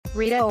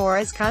Rita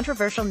Ora's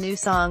controversial new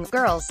song,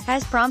 Girls,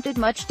 has prompted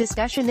much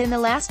discussion in the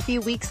last few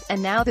weeks,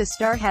 and now the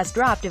star has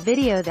dropped a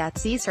video that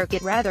sees her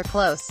get rather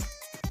close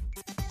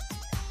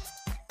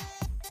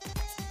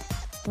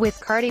with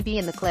Cardi B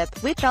in the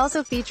clip, which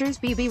also features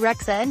Bebe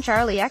Rexha and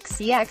Charli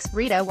XCX.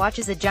 Rita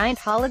watches a giant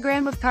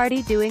hologram of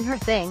Cardi doing her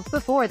thing,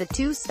 before the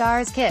two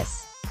stars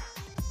kiss.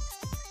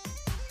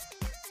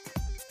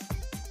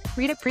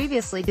 Rita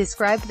previously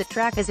described the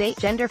track as a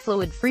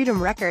gender-fluid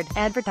freedom record.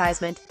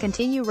 Advertisement.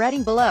 Continue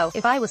reading below.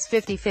 If I was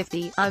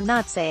 50-50, I'm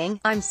not saying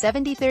I'm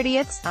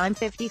 70-30ths, I'm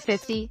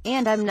 50-50,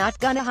 and I'm not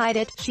gonna hide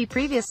it, she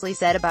previously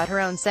said about her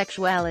own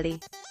sexuality.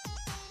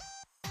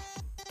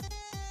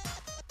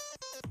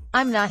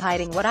 I'm not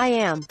hiding what I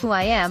am, who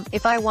I am,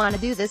 if I wanna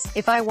do this,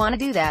 if I wanna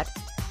do that.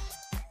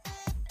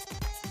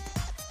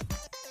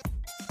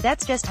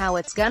 That's just how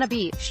it's gonna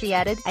be, she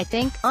added. I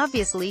think,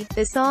 obviously,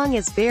 this song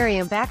is very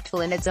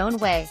impactful in its own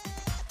way.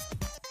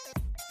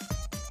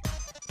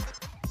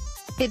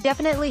 It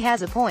definitely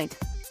has a point.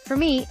 For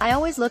me, I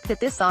always looked at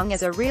this song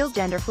as a real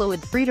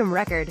gender-fluid freedom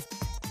record.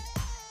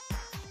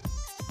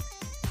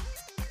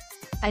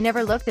 I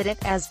never looked at it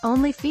as,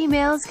 only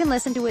females can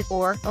listen to it,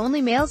 or,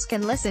 only males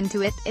can listen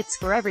to it. It's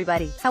for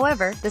everybody.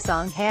 However, the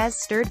song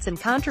has stirred some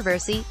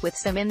controversy, with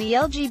some in the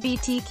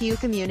LGBTQ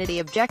community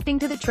objecting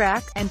to the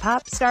track, and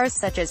pop stars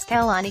such as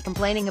Kehlani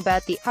complaining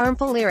about the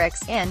harmful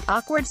lyrics and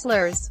awkward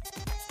slurs.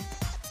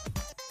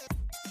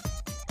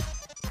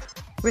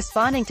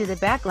 Responding to the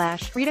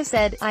backlash, Rita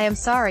said, I am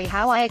sorry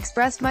how I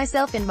expressed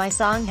myself in my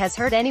song has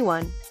hurt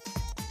anyone.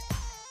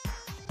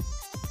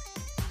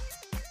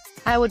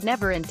 I would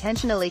never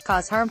intentionally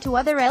cause harm to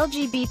other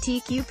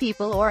LGBTQ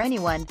people or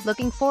anyone.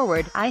 Looking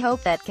forward, I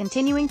hope that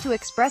continuing to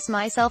express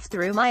myself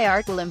through my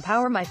art will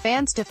empower my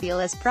fans to feel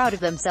as proud of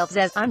themselves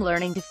as I'm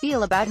learning to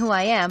feel about who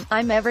I am.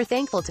 I'm ever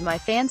thankful to my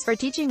fans for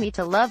teaching me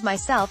to love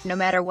myself no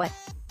matter what.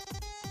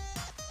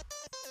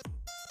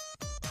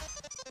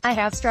 I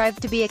have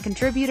strived to be a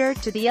contributor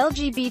to the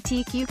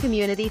LGBTQ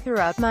community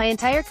throughout my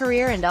entire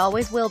career and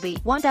always will be.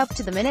 Want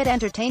up-to-the-minute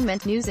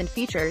entertainment news and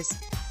features?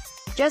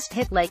 Just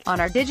hit like on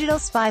our Digital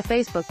Spy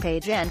Facebook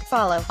page and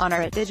follow on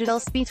our @Digital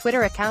Spy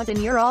Twitter account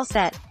and you're all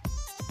set.